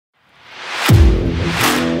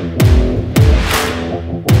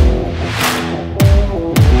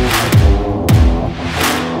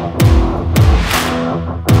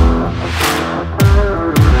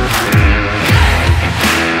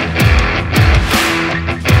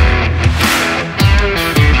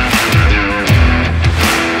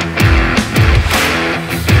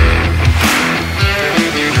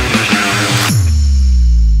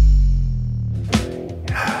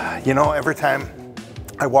You know, every time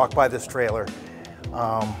I walk by this trailer,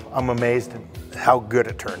 I'm amazed at how good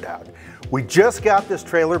it turned out. We just got this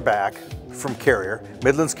trailer back from Carrier,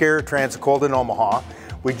 Midlands Carrier Transit in Omaha.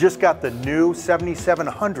 We just got the new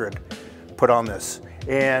 7700 put on this,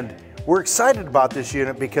 and we're excited about this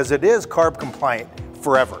unit because it is CARB compliant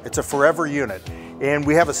forever. It's a forever unit, and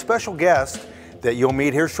we have a special guest that you'll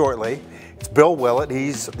meet here shortly. It's Bill Willett.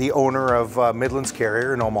 He's the owner of Midlands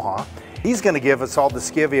Carrier in Omaha. He's going to give us all the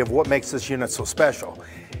skivvy of what makes this unit so special.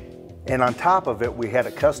 And on top of it, we had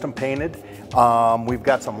it custom painted. We've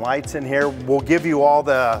got some lights in here. We'll give you all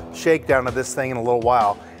the shakedown of this thing in a little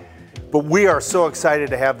while. But we are so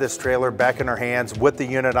excited to have this trailer back in our hands with the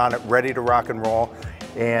unit on it, ready to rock and roll.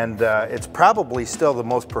 And it's probably still the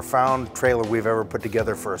most profound trailer we've ever put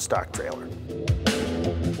together for a stock trailer.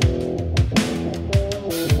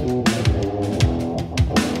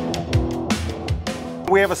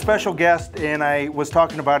 We have a special guest, and I was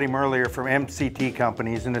talking about him earlier, from MCT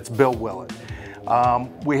companies, and it's Bill Willett.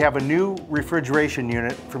 We have a new refrigeration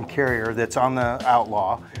unit from Carrier that's on the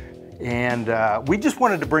Outlaw, and we just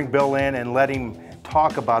wanted to bring Bill in and let him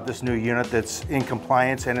talk about this new unit that's in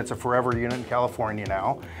compliance, and it's a forever unit in California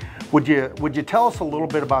now. Would you tell us a little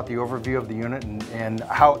bit about the overview of the unit and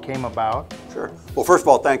how it came about? Sure. Well, first of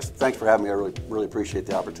all, thanks for having me. I really appreciate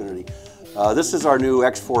the opportunity. This is our new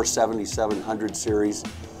X4 7700 series.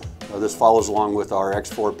 This follows along with our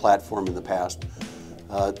X4 platform in the past.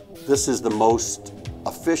 This is the most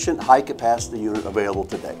efficient high-capacity unit available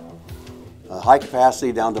today. High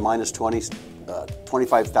capacity down to minus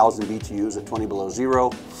 25,000 BTUs at 20 below zero,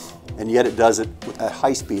 and yet it does it with a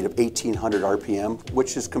high speed of 1,800 RPM,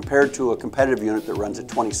 which is compared to a competitive unit that runs at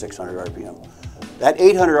 2,600 RPM. That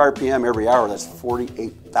 800 RPM every hour, that's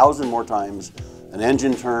 48,000 more times an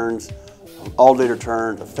engine turns, an alternator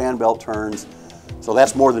turns, a fan belt turns. So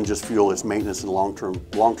that's more than just fuel, it's maintenance and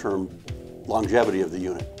long-term longevity of the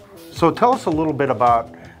unit. So tell us a little bit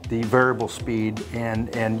about the variable speed,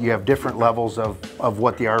 and you have different levels of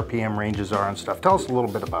what the RPM ranges are and stuff. Tell us a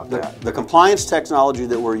little bit about that. The compliance technology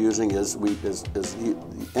that we're using is the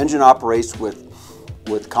engine operates with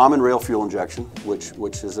common rail fuel injection,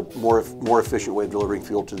 which is a more efficient way of delivering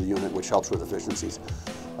fuel to the unit, which helps with efficiencies.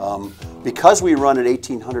 Because we run at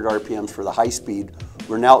 1,800 RPMs for the high speed,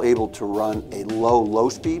 we're now able to run a low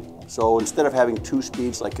speed. So instead of having two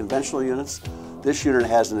speeds like conventional units, this unit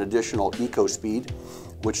has an additional eco speed,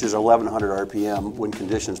 which is 1,100 RPM when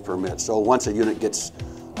conditions permit. So once a unit gets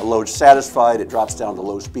a load satisfied, it drops down to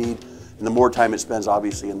low speed, and the more time it spends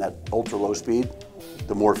obviously in that ultra low speed,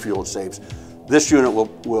 the more fuel it saves. This unit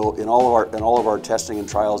will in all of our testing and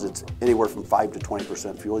trials, it's anywhere from 5 to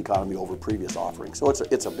 20% fuel economy over previous offerings. So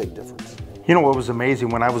it's a big difference. You know what was amazing,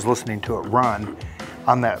 when I was listening to it run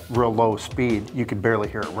on that real low speed, you could barely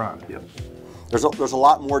hear it run. Yep. There's a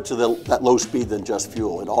lot more to that low speed than just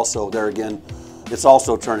fuel. It also, there again, it's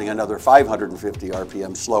also turning another 550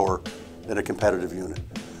 RPM slower than a competitive unit.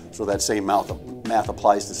 So that same math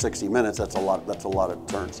applies to 60 minutes. That's a lot of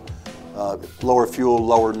turns. Lower fuel,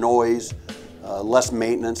 lower noise, less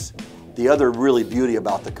maintenance. The other really beauty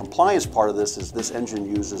about the compliance part of this is this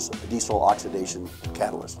engine uses a diesel oxidation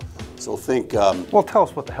catalyst. So think. Well, tell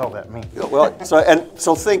us what the hell that means. Well,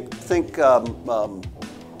 so think.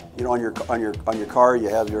 You know, on your car, you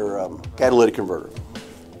have your catalytic converter.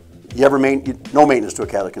 You ever no maintenance to a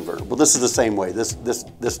catalytic converter? Well, this is the same way.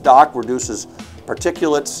 This dock reduces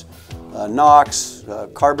particulates, NOx,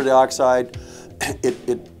 carbon dioxide.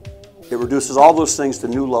 It reduces all those things to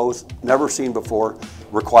new lows, never seen before,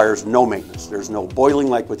 requires no maintenance. There's no boiling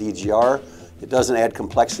like with EGR. It doesn't add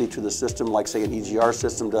complexity to the system like, say, an EGR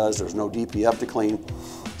system does. There's no DPF to clean.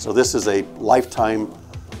 So this is a lifetime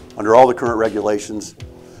under all the current regulations.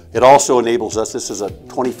 It also enables us, this is a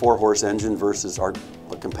 24-horse engine versus our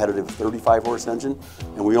competitive 35-horse engine,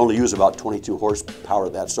 and we only use about 22 horsepower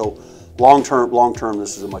of that. So long term,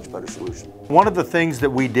 this is a much better solution. One of the things that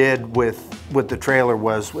we did with the trailer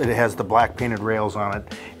was it has the black painted rails on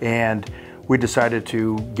it, and we decided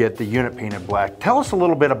to get the unit painted black. Tell us a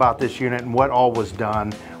little bit about this unit and what all was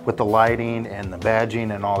done with the lighting and the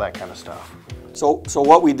badging and all that kind of stuff. So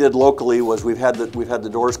what we did locally was we've had the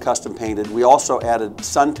doors custom painted. We also added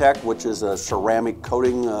SunTech, which is a ceramic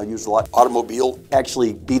coating used a lot. Automobile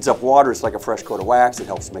actually beads up water. It's like a fresh coat of wax. It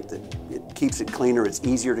helps it keeps it cleaner. It's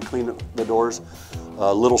easier to clean the doors.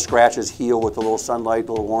 Little scratches heal with a little sunlight,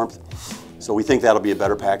 a little warmth. So we think that'll be a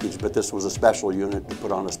better package, but this was a special unit to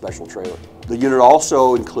put on a special trailer. The unit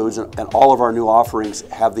also includes, and all of our new offerings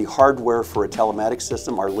have the hardware for a telematics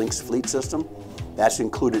system, our Lynx fleet system. That's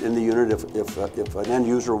included in the unit. If an end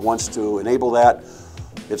user wants to enable that,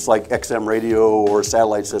 it's like XM radio or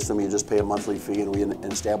satellite system. You just pay a monthly fee, and we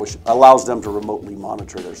establish, allows them to remotely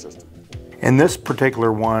monitor their system. And this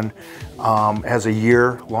particular one has a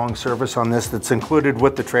year-long service on this that's included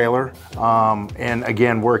with the trailer. And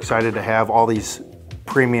again, we're excited to have all these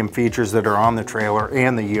premium features that are on the trailer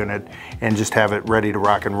and the unit, and just have it ready to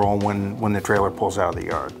rock and roll when the trailer pulls out of the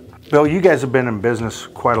yard. Bill, you guys have been in business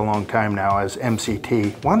quite a long time now as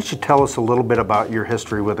MCT. Why don't you tell us a little bit about your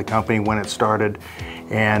history with the company, when it started,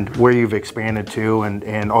 and where you've expanded to,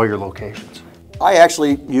 and all your locations? I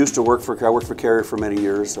actually used to work for Carrier for many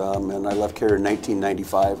years, and I left Carrier in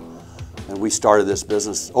 1995, and we started this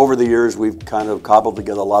business. Over the years, we've kind of cobbled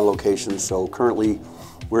together a lot of locations, so currently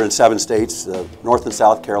we're in 7 states, North and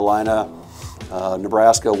South Carolina,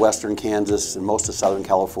 Nebraska, Western Kansas, and most of Southern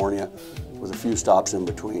California, with a few stops in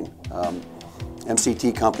between.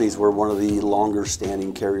 MCT companies were one of the longer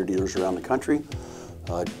standing Carrier dealers around the country.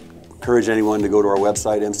 Encourage anyone to go to our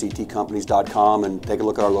website, mctcompanies.com, and take a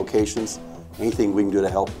look at our locations. Anything we can do to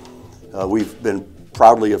help. We've been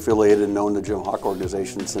proudly affiliated and known the Jim Hawk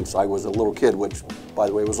organization since I was a little kid, which, by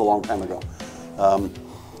the way, was a long time ago.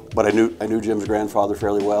 But I knew Jim's grandfather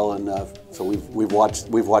fairly well, and so we've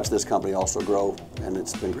watched this company also grow, and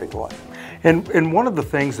it's been great to watch. And one of the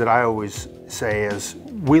things that I always say is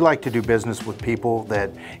we like to do business with people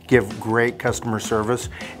that give great customer service.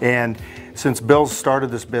 And since Bill's started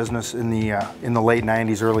this business in the late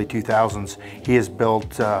 90s, early 2000s, he has built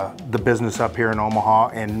the business up here in Omaha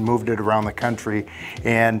and moved it around the country.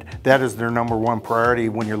 And that is their #1 priority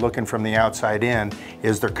when you're looking from the outside in,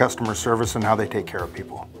 is their customer service and how they take care of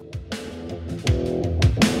people.